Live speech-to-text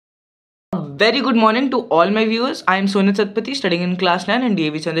Very good morning to all my viewers. I am Sonit Satpathy, studying in class 9 in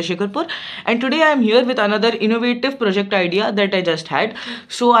DAV Chandrasekharpur, and today I am here with another innovative project idea that I just had.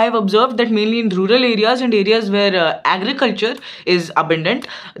 So I have observed that mainly in rural areas and areas where agriculture is abundant,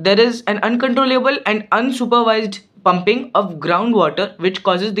 there is an uncontrollable and unsupervised pumping of groundwater, which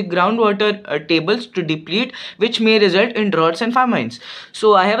causes the groundwater tables to deplete, which may result in droughts and famines.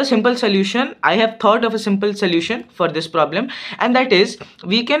 So I have a simple solution. I have thought of a simple solution for this problem, and that is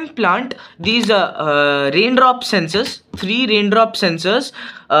we can plant these raindrop sensors, 3 raindrop sensors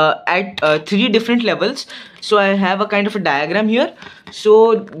at 3 different levels. So I have a kind of a diagram here.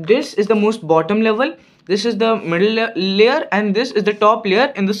 So this is the most bottom level, this is the middle layer, and this is the top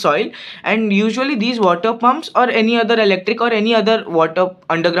layer in the soil. And usually these water pumps or any other electric or any other water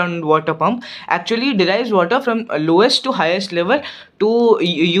underground water pump actually derives water from lowest to highest level to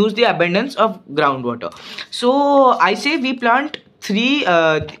use the abundance of groundwater. So I say we plant 3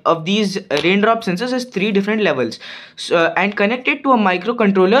 of these raindrop sensors as 3 different levels, and connect it to a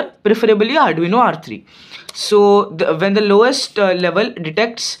microcontroller, preferably Arduino R3. So when the lowest level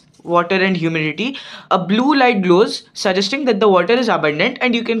detects water and humidity, a blue light glows, suggesting that the water is abundant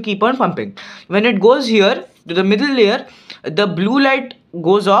and you can keep on pumping. When it goes here to the middle layer, the blue light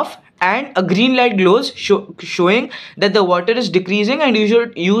goes off and a green light glows, showing that the water is decreasing and you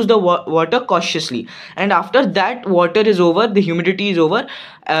should use the water cautiously. And after that water is over, the humidity is over,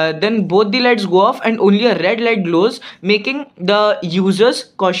 then both the lights go off and only a red light glows, making the users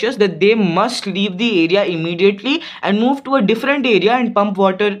cautious that they must leave the area immediately and move to a different area and pump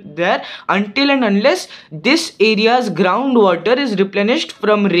water there until and unless this area's groundwater is replenished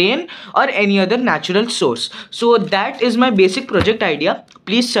from rain or any other natural source. So that is my basic project idea.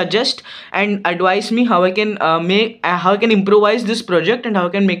 Please suggest and advise me how I can improvise this project and how I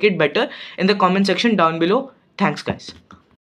can make it better in the comment section down below. Thanks guys.